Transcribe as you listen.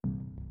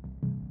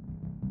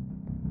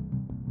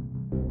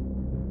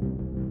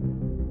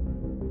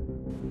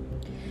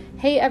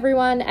Hey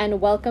everyone, and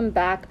welcome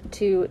back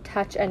to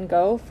Touch and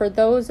Go. For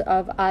those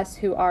of us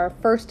who are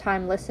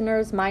first-time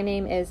listeners, my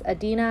name is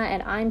Adina,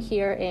 and I'm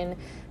here in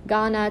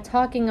Ghana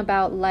talking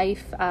about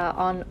life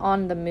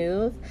on the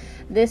move.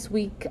 This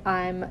week,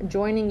 I'm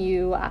joining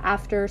you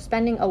after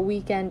spending a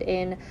weekend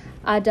in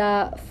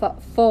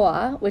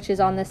Adafoa, which is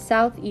on the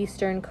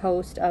southeastern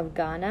coast of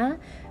Ghana.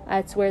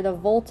 It's where the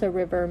Volta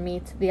River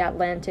meets the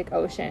Atlantic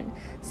Ocean.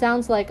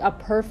 Sounds like a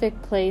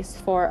perfect place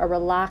for a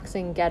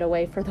relaxing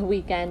getaway for the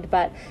weekend,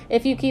 but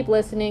if you keep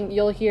listening,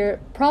 you'll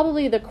hear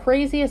probably the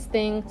craziest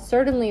thing,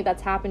 certainly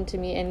that's happened to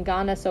me in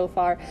Ghana so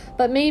far,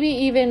 but maybe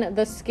even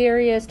the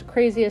scariest,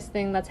 craziest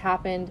thing that's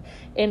happened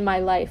in my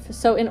life.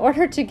 So in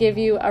order to give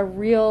you a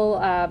real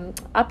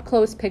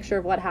up-close picture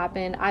of what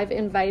happened, I've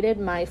invited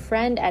my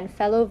friend and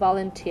fellow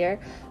volunteer,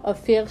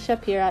 Ophir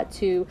Shapira,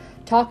 to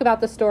talk about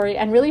the story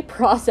and really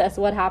process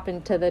what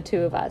happened to the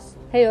two of us.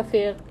 Hey,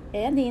 Ophir.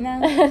 Hey,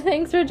 Adina.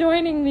 Thanks for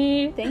joining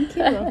me. Thank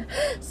you.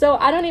 So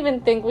I don't even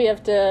think we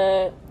have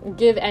to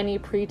give any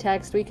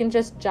pretext. We can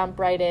just jump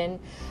right in.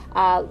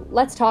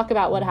 Let's talk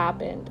about what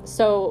happened.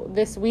 So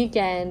this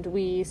weekend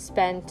we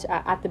spent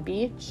at the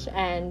beach,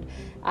 and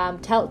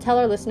tell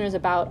our listeners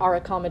about our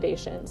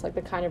accommodations, like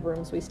the kind of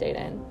rooms we stayed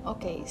in.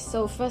 Okay,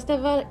 so first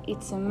of all,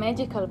 it's a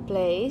magical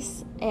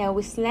place.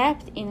 We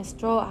slept in a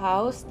straw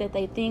house that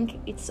I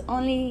think it's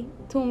only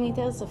 2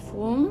 meters of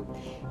room,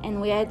 and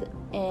we had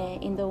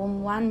in the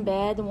room one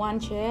bed, one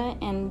chair,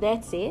 and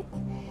that's it.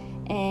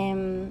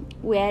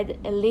 We had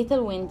a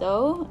little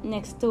window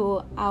next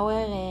to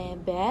our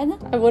bed.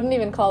 I wouldn't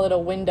even call it a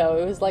window.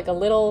 It was like a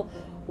little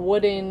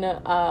wooden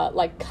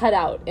like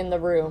cutout in the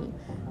room.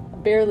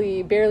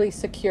 Barely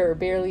secure,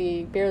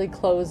 barely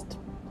closed.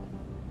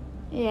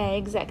 Yeah,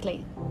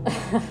 exactly.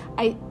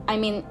 I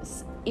mean,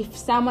 if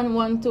someone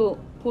want to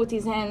put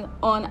his hand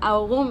on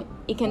our room,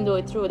 he can do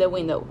it through the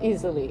window.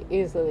 Easily,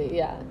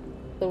 yeah.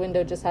 The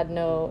window just had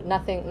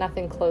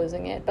nothing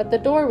closing it, but the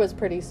door was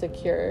pretty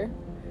secure.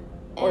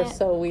 Or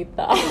so we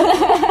thought.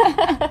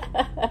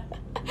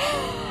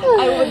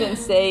 I wouldn't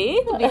say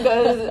it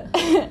because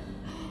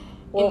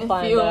we'll in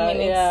find a few out,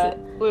 minutes yeah.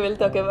 We will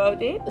talk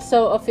about it.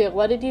 So, Ophir,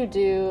 what did you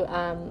do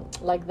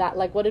like that?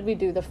 Like, what did we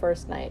do the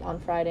first night on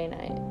Friday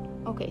night?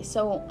 Okay,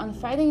 so on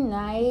Friday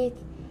night,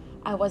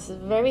 I was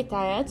very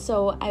tired,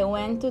 so I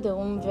went to the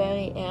room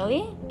very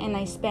early, and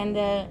I spent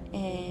there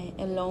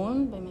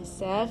alone by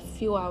myself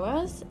few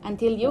hours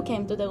until you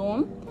came to the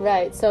room.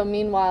 Right. So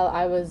meanwhile,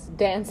 I was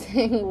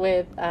dancing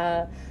with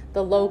the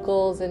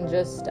locals and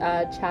just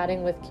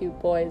chatting with cute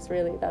boys.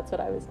 Really, that's what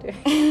I was doing.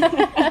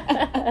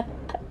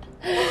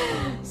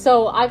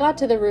 So I got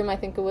to the room, I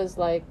think it was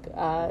like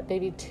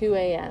maybe 2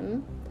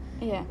 a.m.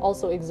 Yeah.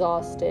 Also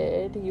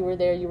exhausted. You were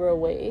there, you were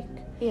awake.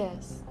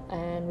 Yes.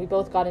 And we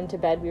both got into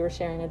bed. We were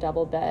sharing a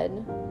double bed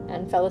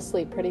and fell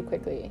asleep pretty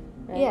quickly.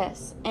 Right?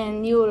 Yes,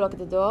 and you locked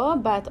the door,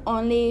 but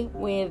only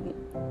with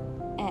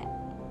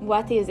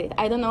what is it?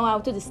 I don't know how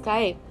to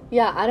describe.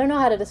 Yeah, I don't know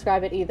how to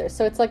describe it either.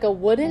 So it's like a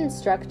wooden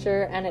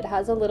structure, and it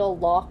has a little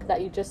lock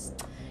that you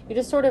just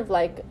sort of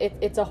like,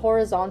 it's a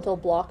horizontal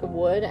block of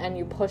wood, and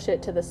you push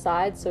it to the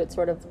side, so it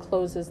sort of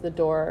closes the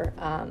door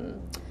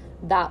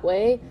that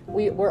way.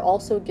 We were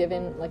also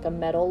given like a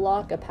metal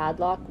lock, a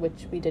padlock,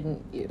 which we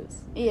didn't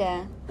use.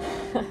 Yeah.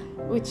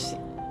 Which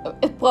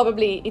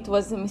probably it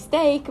was a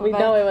mistake. We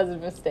know it was a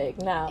mistake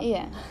now.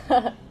 Yeah.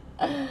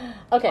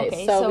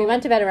 Okay, so we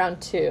went to bed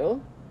around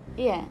 2.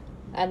 Yeah.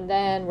 And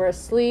then we're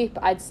asleep.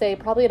 I'd say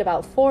probably at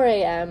about 4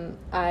 a.m.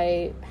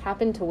 I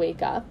happened to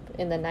wake up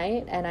in the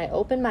night, and I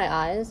open my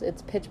eyes.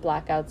 It's pitch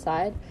black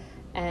outside,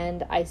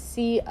 and I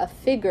see a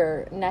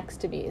figure next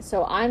to me.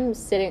 So I'm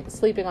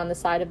sleeping on the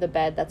side of the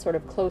bed that's sort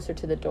of closer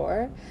to the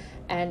door,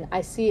 and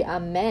I see a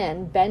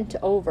man bent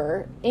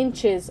over,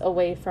 inches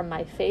away from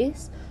my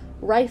face,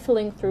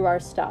 rifling through our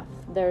stuff.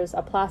 There's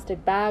a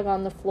plastic bag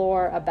on the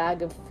floor, a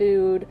bag of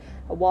food,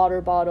 a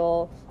water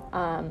bottle,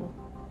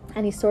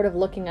 and he's sort of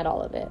looking at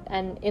all of it.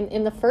 And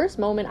in the first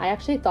moment, I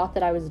actually thought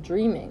that I was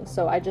dreaming,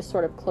 so I just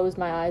sort of closed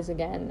my eyes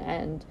again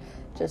and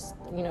just,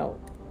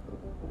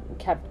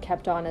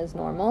 kept on as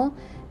normal.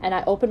 And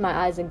I opened my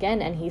eyes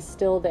again, and he's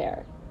still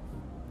there.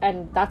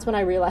 And that's when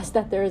I realized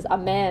that there's a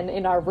man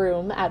in our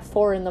room at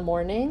 4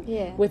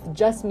 a.m. with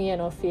just me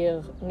and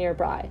Ophir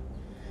nearby.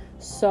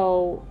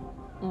 So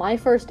my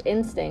first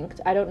instinct,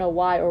 I don't know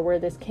why or where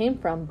this came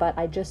from, but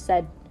I just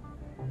said,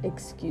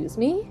 "Excuse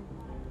me?"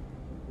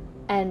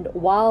 And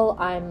while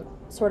I'm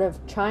sort of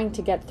trying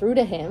to get through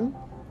to him,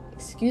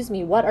 "Excuse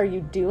me, what are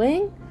you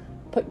doing?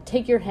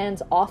 Take your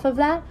hands off of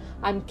that.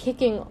 I'm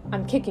kicking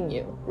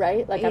you,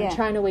 right? Like, I'm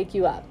trying to wake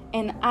you up."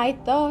 And I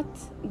thought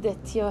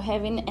that you're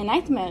having a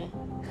nightmare.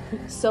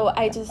 So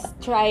I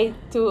just tried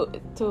to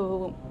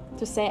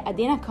say,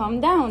 "Adina, calm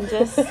down.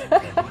 Just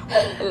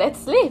let's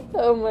sleep."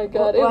 Oh my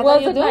God. What it was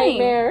are you a doing?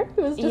 nightmare.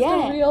 It was just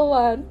a real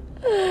one.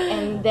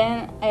 And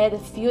then I had a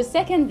few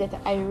seconds that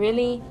I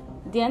really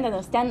didn't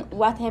understand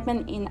what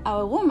happened in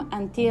our room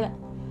until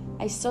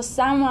I saw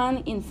someone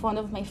in front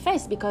of my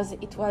face, because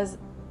it was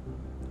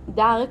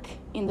dark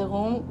in the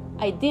room.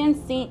 I didn't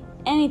see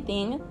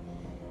anything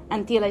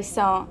until I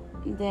saw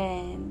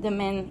the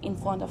man in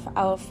front of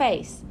our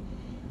face.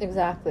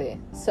 Exactly.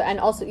 So, and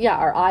also, yeah,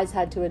 our eyes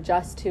had to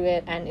adjust to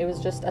it, and it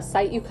was just a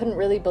sight you couldn't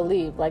really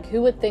believe. Like,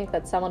 who would think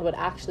that someone would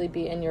actually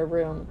be in your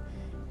room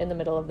in the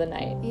middle of the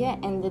night? Yeah,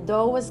 and the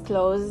door was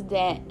closed,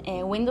 the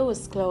window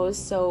was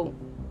closed, so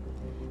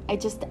I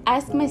just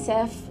asked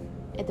myself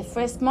at the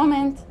first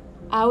moment,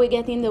 how we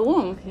get in the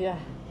room? Yeah.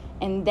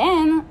 And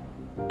then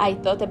I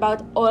thought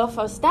about all of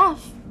our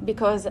stuff,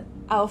 because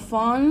our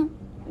phone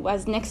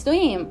was next to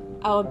him,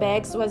 our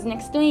bags was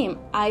next to him.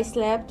 I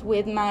slept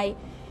with my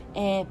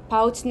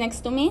pouch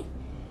next to me,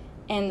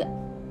 and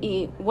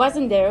he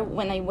wasn't there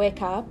when I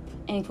wake up,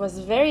 and it was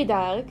very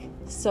dark,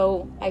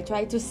 so I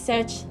tried to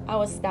search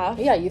our stuff.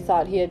 Yeah, you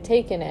thought he had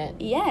taken it.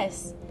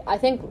 Yes. I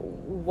think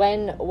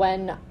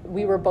when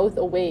we were both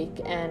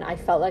awake and I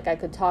felt like I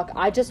could talk,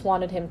 I just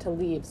wanted him to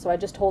leave. So I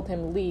just told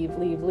him, leave,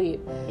 leave,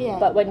 leave. Yeah.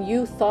 But when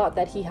you thought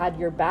that he had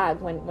your bag,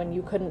 when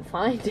you couldn't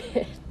find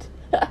it,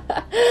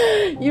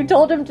 you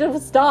told him to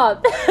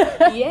stop.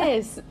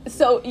 Yes.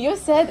 So you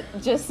said,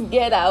 just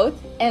get out.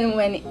 And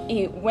when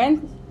he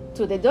went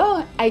to the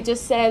door, I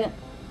just said,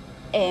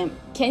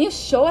 can you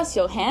show us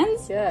your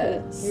hands?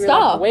 Yeah. Stop. You were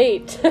like,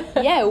 wait.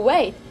 Yeah,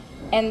 wait.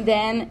 And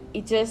then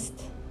he just...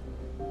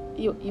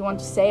 You want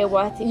to say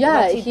what?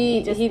 Yeah, what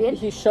he just did?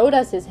 He showed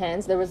us his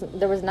hands. There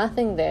was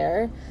nothing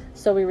there,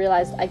 so we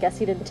realized I guess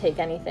he didn't take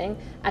anything.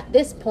 At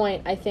this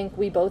point, I think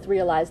we both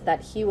realized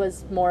that he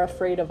was more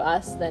afraid of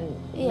us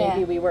than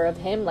maybe we were of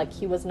him. Like,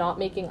 he was not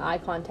making eye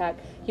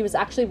contact. He was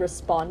actually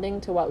responding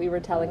to what we were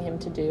telling him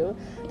to do.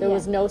 There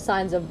was no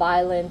signs of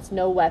violence,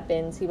 no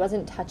weapons. He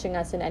wasn't touching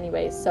us in any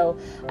way. So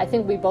I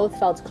think we both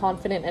felt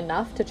confident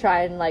enough to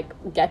try and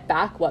get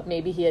back what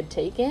maybe he had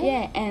taken.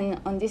 Yeah,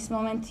 and on this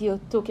moment you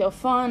took your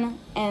phone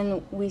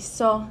and we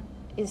saw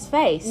his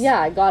face. Yeah,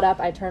 I got up,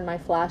 I turned my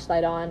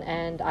flashlight on,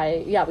 and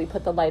we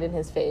put the light in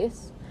his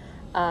face.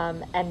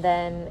 And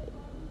then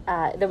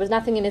there was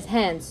nothing in his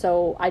hands,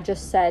 so I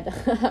just said,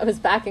 I was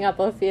backing up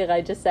Ophir,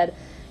 I just said,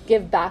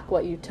 give back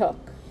what you took.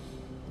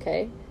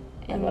 Okay?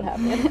 And what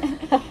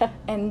happened?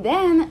 And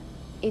then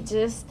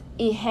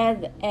he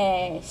had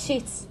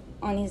sheets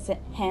on his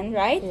hand,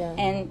 right? Yeah.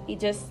 And he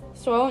just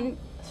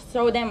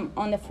throw them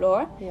on the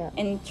floor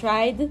and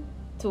tried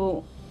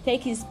to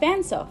take his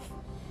pants off.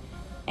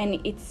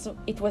 And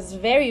it was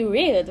very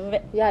weird.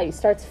 Yeah, he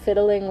starts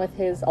fiddling with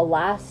his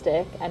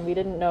elastic, and we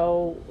didn't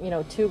know,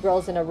 two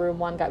girls in a room,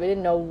 one guy, we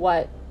didn't know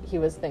what he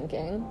was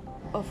thinking.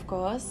 Of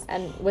course.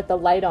 And with the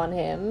light on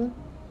him.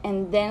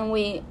 And then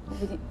we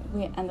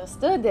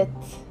understood that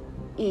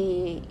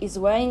he is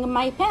wearing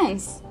my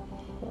pants.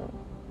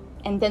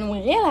 And then we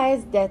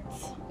realized that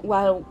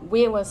while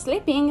we were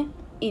sleeping,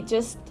 he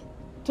just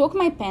took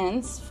my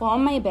pants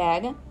from my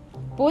bag,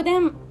 put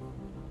them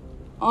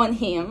on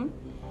him,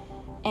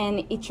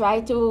 and he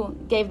tried to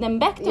give them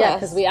back to us. Yeah,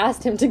 because we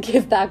asked him to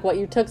give back what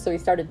you took, so he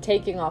started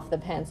taking off the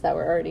pants that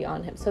were already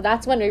on him. So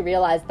that's when we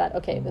realized that,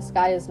 okay, this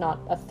guy is not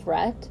a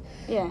threat.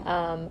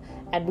 Yeah.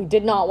 And we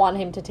did not want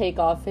him to take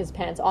off his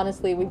pants.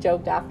 Honestly, we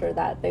joked after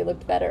that they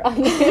looked better on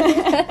him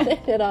than they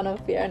did on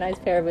Ophir, a nice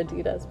pair of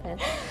Adidas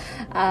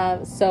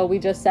pants. So we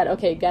just said,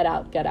 okay, get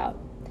out.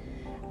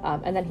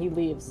 And then he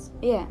leaves.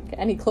 Yeah. Okay,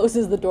 and he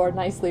closes the door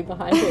nicely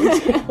behind him,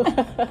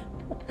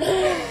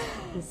 too.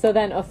 So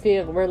then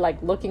Ophir, we're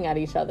looking at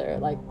each other,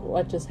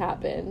 what just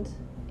happened?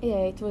 Yeah,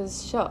 it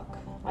was shock.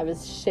 I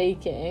was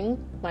shaking.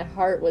 My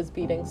heart was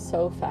beating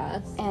so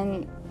fast.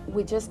 And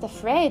we're just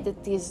afraid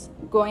that he's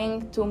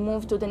going to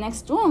move to the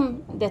next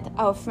room that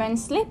our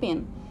friends sleep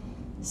in.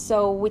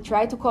 So we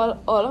tried to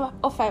call all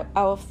of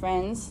our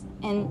friends,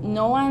 and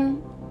no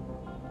one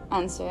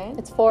answered.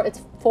 It's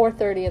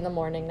 4:30 in the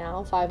morning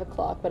now, 5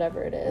 o'clock,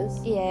 whatever it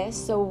is. Yeah,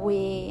 so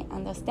we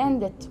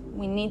understand that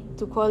we need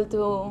to call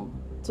to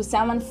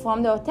someone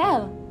from the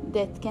hotel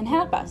that can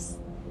help us.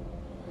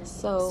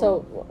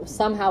 So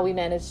somehow we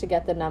managed to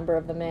get the number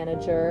of the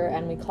manager,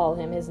 and we call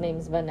him. His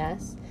name's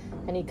Vanessa,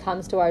 and he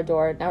comes to our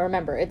door. Now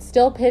remember, it's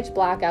still pitch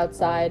black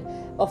outside.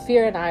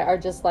 Ophir and I are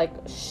just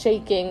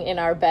shaking in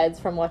our beds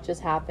from what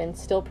just happened,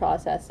 still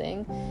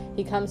processing.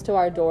 He comes to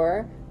our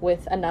door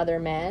with another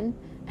man,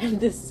 and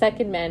this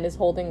second man is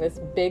holding this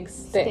big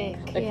stick.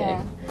 Okay.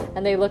 Yeah.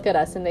 And they look at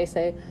us and they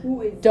say,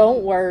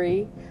 don't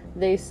worry.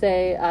 They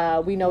say,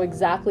 we know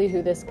exactly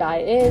who this guy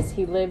is.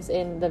 He lives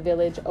in the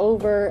village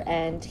over,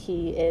 and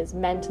he is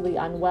mentally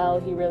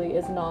unwell. He really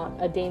is not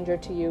a danger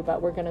to you,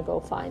 but we're going to go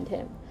find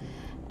him.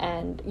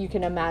 And you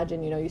can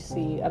imagine, you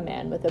see a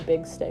man with a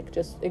big stick,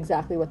 just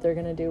exactly what they're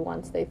going to do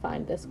once they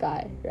find this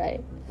guy,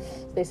 right?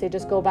 They say,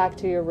 just go back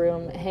to your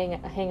room,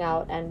 hang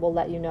out, and we'll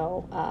let you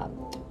know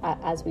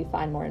as we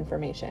find more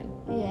information.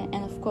 Yeah,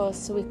 and of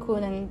course we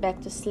couldn't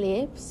back to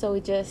sleep, so we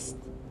just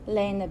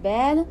lay in the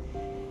bed.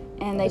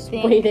 And I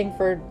think waiting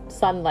for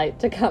sunlight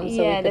to come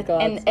so we could go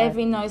outside. And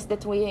every noise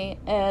that we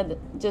heard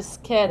just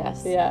scared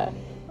us. Yeah.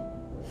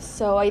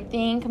 So I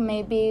think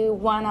maybe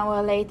 1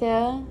 hour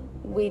later,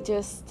 we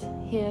just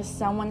hear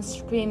someone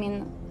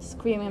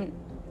screaming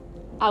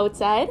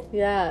outside.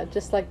 Yeah,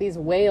 just like these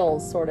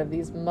wails, sort of,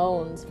 these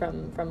moans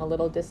from a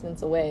little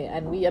distance away.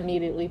 And we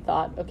immediately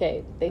thought,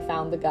 okay, they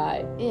found the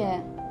guy.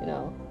 Yeah. You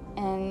know.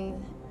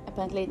 And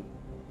apparently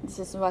this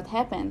is what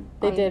happened.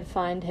 They did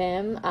find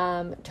him.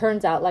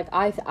 Turns out, like,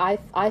 I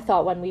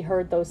thought when we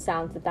heard those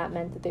sounds that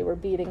meant that they were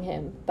beating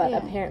him. But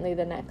apparently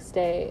the next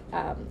day,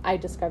 I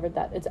discovered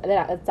that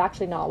it's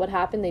actually not what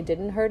happened. They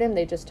didn't hurt him.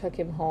 They just took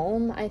him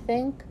home, I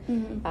think.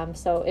 Mm-hmm.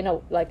 So,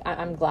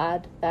 I'm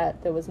glad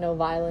that there was no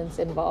violence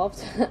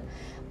involved.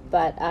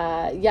 But,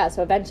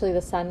 so eventually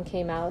the sun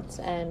came out,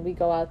 and we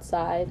go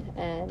outside,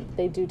 and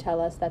they do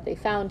tell us that they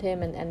found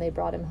him, and they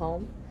brought him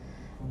home.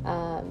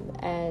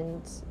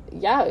 And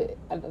yeah,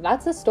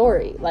 that's a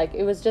story. Like,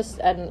 it was just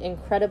an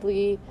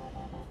incredibly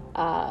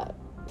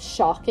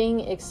shocking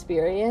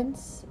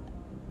experience.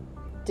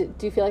 Do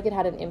you feel like it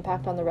had an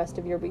impact on the rest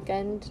of your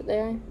weekend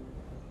there?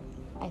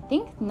 I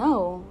think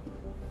no.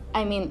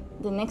 I mean,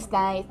 the next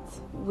night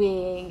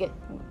we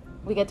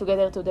get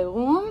together to the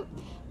room,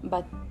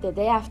 but the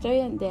day after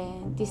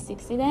this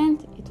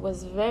incident, it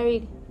was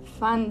very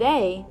fun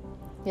day.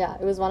 Yeah,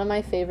 it was one of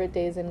my favorite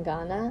days in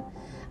Ghana.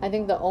 I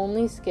think the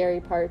only scary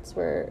parts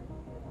were,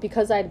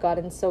 because I'd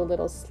gotten so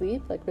little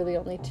sleep, like really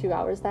only 2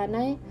 hours that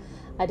night,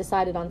 I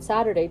decided on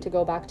Saturday to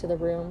go back to the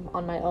room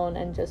on my own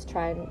and just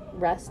try and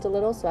rest a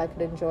little so I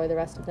could enjoy the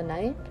rest of the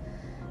night.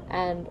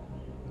 And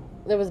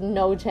there was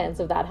no chance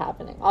of that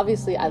happening.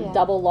 Obviously, I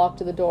double locked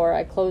the door,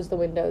 I closed the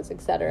windows,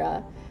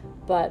 etc.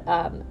 But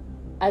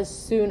as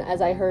soon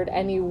as I heard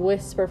any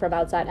whisper from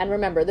outside, and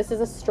remember, this is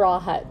a straw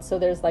hut, so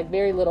there's like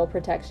very little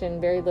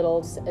protection,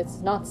 it's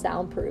not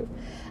soundproof.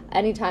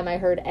 Anytime I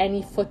heard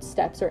any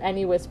footsteps or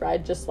any whisper,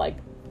 I'd just like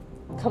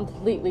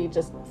completely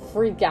just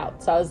freak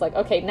out. So I was like,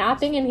 okay,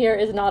 napping in here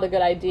is not a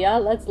good idea.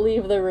 Let's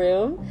leave the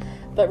room.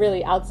 But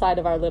really, outside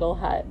of our little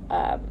hut,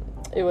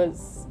 it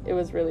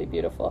was really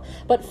beautiful.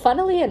 But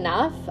funnily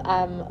enough,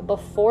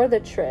 before the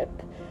trip,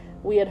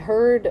 we had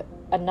heard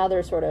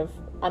another sort of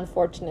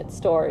unfortunate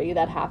story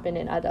that happened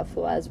in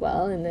Adafua as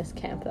well, in this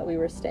camp that we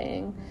were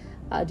staying.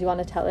 Do you want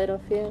to tell it,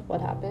 Ophir? What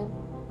happened?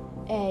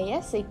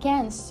 Yes, I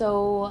can.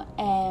 So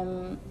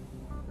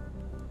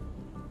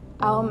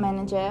our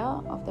manager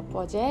of the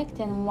project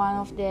and one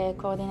of the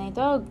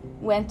coordinators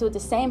went to the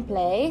same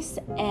place,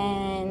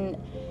 and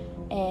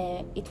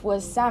it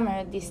was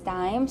summer this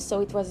time,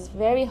 so it was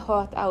very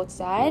hot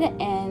outside,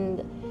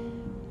 and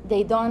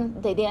they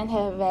didn't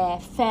have a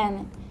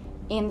fan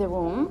in the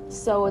room,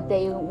 so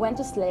they went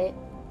to sleep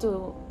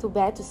to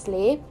bed to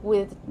sleep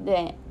with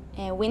the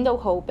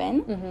window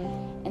open.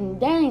 Mm-hmm. And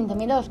then in the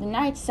middle of the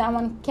night,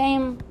 someone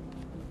came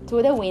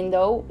to the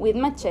window with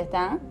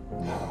machete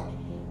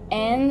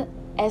and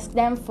asked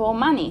them for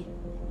money,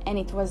 and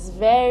it was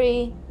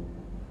very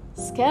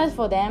scared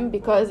for them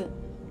because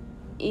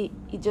he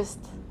just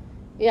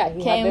he had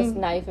this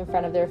knife in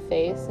front of their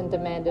face and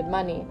demanded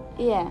money.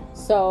 Yeah.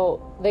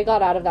 So they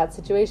got out of that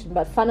situation.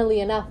 But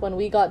funnily enough, when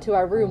we got to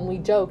our room, we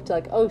joked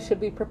like, oh,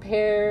 should we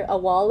prepare a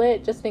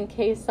wallet just in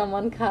case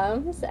someone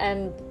comes?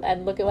 And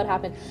look at what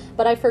happened.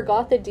 But I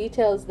forgot the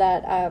details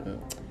that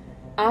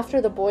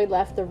after the boy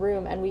left the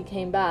room and we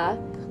came back,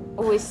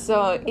 we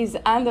saw his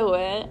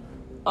underwear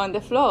on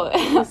the floor.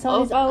 We saw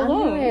his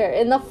underwear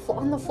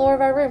on the floor of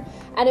our room,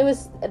 and it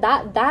was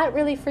that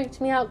really freaked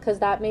me out, because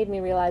that made me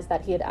realize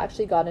that he had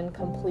actually gotten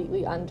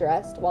completely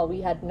undressed while we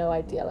had no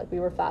idea. Like, we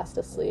were fast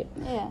asleep.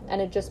 Yeah.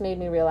 And it just made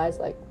me realize,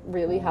 like,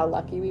 really how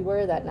lucky we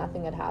were that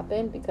nothing had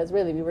happened, because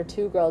really we were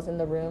two girls in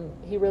the room.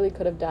 He really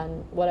could have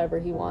done whatever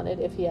he wanted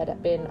if he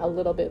had been a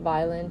little bit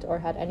violent or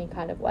had any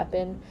kind of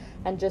weapon.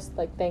 And just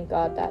like, thank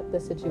God that the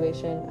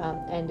situation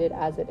ended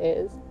as it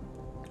is.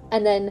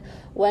 And then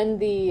when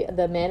the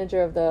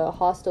manager of the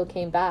hostel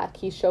came back,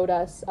 he showed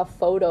us a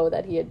photo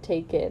that he had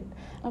taken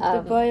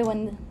of the boy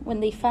when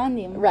they found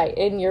him. Right,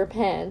 in your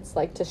pants,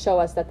 like, to show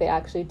us that they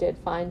actually did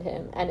find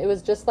him. And it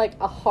was just like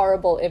a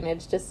horrible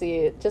image to see.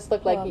 It just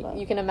looked like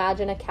you can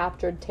imagine a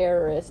captured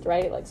terrorist,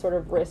 right? Like, sort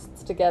of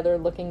wrists together,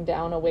 looking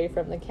down away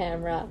from the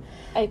camera.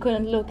 I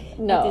couldn't look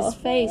at his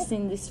face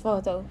in this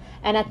photo.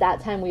 And at that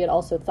time, we had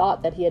also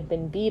thought that he had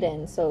been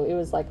beaten, so it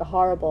was like a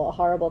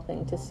horrible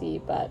thing to see.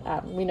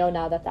 But we know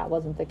now that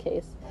wasn't the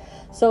case.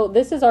 So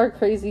this is our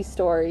crazy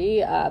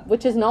story,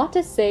 which is not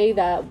to say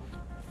that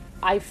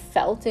I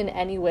felt in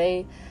any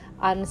way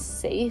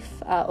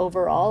unsafe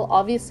overall.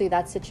 Obviously,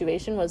 that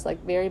situation was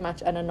like very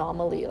much an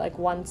anomaly. Like,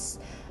 once,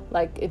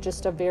 like, it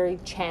just a very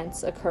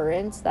chance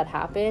occurrence that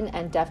happened,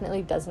 and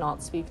definitely does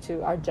not speak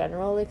to our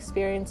general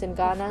experience in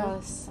Ghana. Of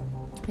course.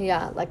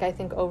 Yeah, like, I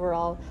think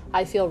overall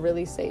I feel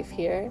really safe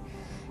here.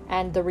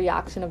 And the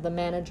reaction of the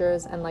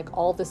managers and like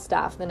all the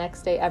staff, the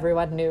next day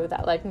everyone knew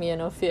that like me and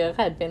Ophir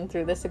had been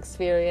through this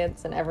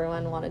experience, and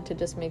everyone wanted to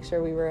just make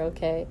sure we were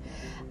okay.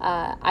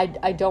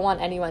 I don't want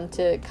anyone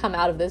to come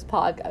out of this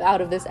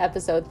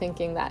episode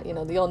thinking that, you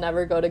know, you'll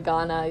never go to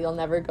Ghana, you'll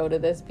never go to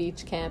this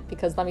beach camp,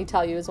 because let me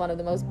tell you, it's one of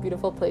the most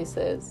beautiful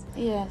places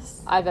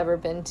I've ever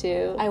been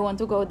to. I want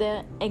to go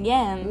there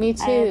again. Me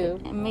too. I had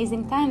an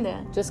amazing time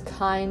there. Just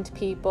kind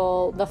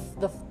people,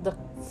 the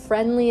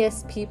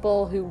friendliest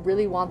people who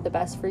really want the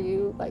best for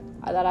you, like,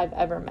 that I've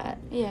ever met.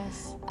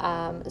 Yes.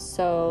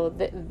 So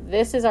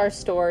this is our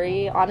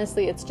story.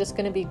 Honestly, it's just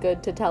going to be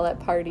good to tell at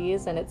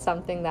parties, and it's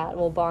something that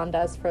will bond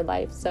us for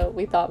life. So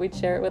we thought we'd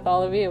share it with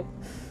all of you.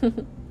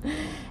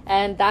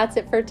 And that's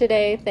it for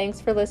today. Thanks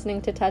for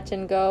listening to Touch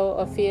and Go.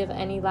 Ophir,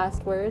 any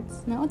last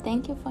words? No,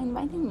 thank you for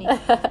inviting me.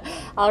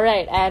 All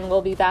right, and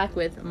we'll be back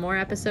with more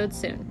episodes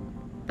soon.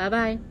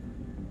 Bye-bye.